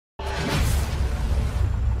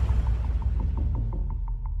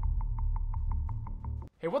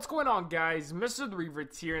Hey, what's going on, guys?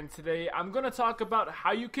 MrTheRevertz here, and today I'm going to talk about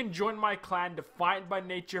how you can join my clan, Defiant by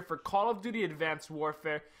Nature, for Call of Duty Advanced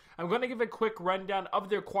Warfare. I'm going to give a quick rundown of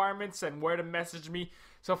the requirements and where to message me.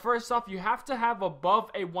 So first off, you have to have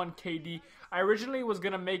above a 1 KD. I originally was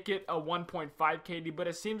going to make it a 1.5 KD, but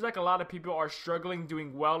it seems like a lot of people are struggling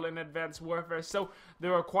doing well in Advanced Warfare. So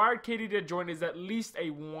the required KD to join is at least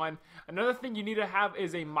a 1. Another thing you need to have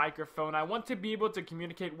is a microphone. I want to be able to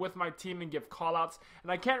communicate with my team and give callouts,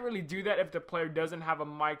 and I can't really do that if the player doesn't have a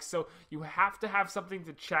mic. So you have to have something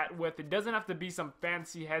to chat with. It doesn't have to be some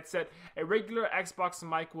fancy headset. A regular Xbox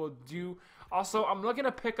mic will do. Also, I'm looking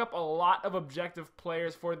to pick up a lot of objective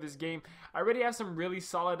players for this game. I already have some really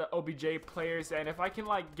solid OBJ players, and if I can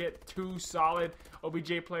get 2 solid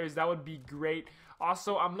OBJ players, that would be great.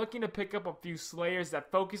 Also, I'm looking to pick up a few slayers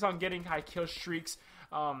that focus on getting high kill streaks,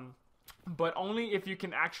 but only if you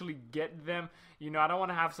can actually get them. You know, I don't want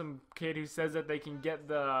to have some kid who says that they can get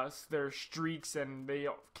their streaks and they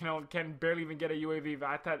can barely even get a UAV.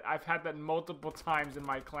 I've had that multiple times in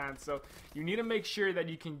my clan. So you need to make sure that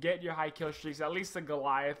you can get your high kill streaks, at least the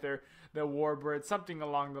Goliath or the Warbird, something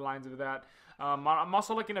along the lines of that. I'm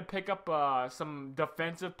also looking to pick up some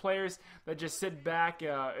defensive players that just sit back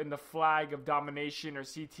in the flag of domination or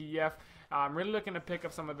CTF. I'm really looking to pick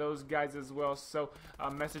up some of those guys as well, so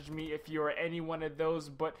message me if you're any one of those.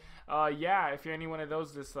 But yeah, if you're any one of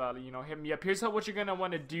those, just hit me up. Here's what you're gonna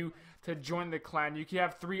want to do to join the clan. You can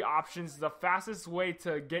have 3 options. The fastest way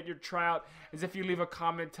to get your tryout is if you leave a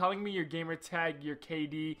comment telling me your gamer tag, your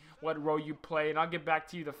KD, what role you play, and I'll get back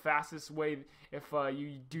to you the fastest way if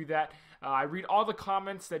you do that. I read all the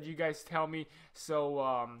comments that you guys tell me,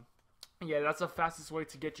 so yeah, that's the fastest way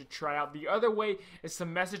to get your tryout. The other way is to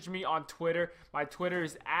message me on Twitter. My Twitter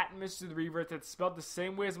is @MrTheRevertz. It's spelled the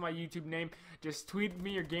same way as my YouTube name. Just tweet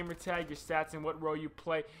me your gamer tag, your stats, and what role you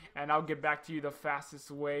play, and I'll get back to you the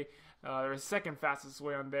fastest way, or second fastest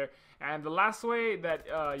way on there. And the last way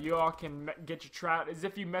that you all can get your tryout is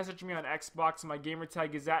if you message me on Xbox. My gamer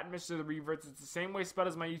tag is @MrTheRevertz. It's the same way spelled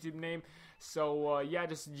as my YouTube name. So yeah,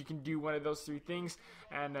 you can do one of those 3 things.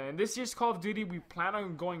 And in this year's Call of Duty, we plan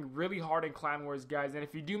on going really hard in Clan Wars, guys. And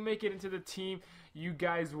if you do make it into the team, you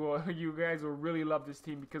guys will really love this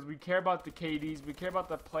team, because we care about the KDs, we care about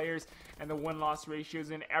the players and the win-loss ratios,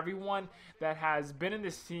 and everyone that has been in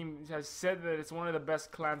this team has said that it's one of the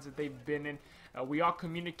best clans that they've been in. We all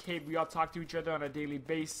communicate, we all talk to each other on a daily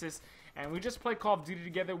basis, and we just play Call of Duty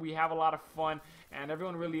together. We have a lot of fun, and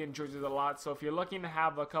everyone really enjoys it a lot. So if you're looking to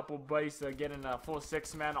have a couple buddies to get in a full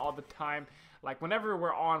 6-man all the time, like whenever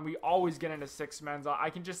we're on, we always get into 6-mans. I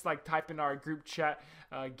can just type in our group chat,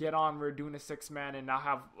 get on, we're doing a 6-man, and I'll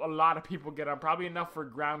have a lot of people get on, probably enough for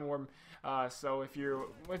ground warm. So if you're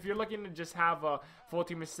looking to just have a full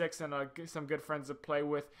team of 6 and some good friends to play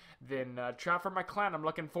with, then try out for my clan. I'm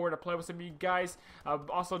looking forward to play with some of you guys.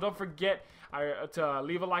 Also, don't forget to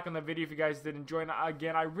leave a like on the video if you guys did enjoy. And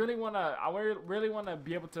again, I really wanna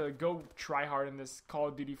be able to go try hard in this Call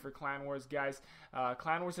of Duty for Clan Wars, guys.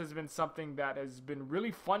 Clan Wars has been something that has been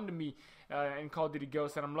really fun to me in Call of Duty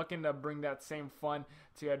Ghosts, and I'm looking to bring that same fun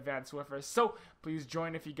to Advanced Warfare. So please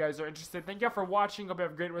join if you guys are interested. Thank you all for watching. Hope you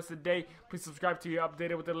have a great rest of the day. Please subscribe to get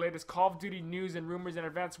updated with the latest Call of Duty news and rumors and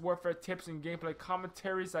Advanced Warfare tips and gameplay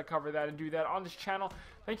commentaries. I cover that and do that on this channel.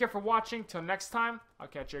 Thank you for watching. Till next time, I'll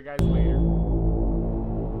catch you guys later.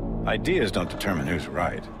 Ideas don't determine who's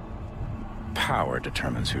right. Power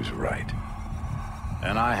determines who's right.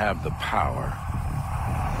 And I have the power.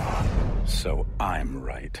 So I'm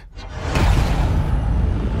right.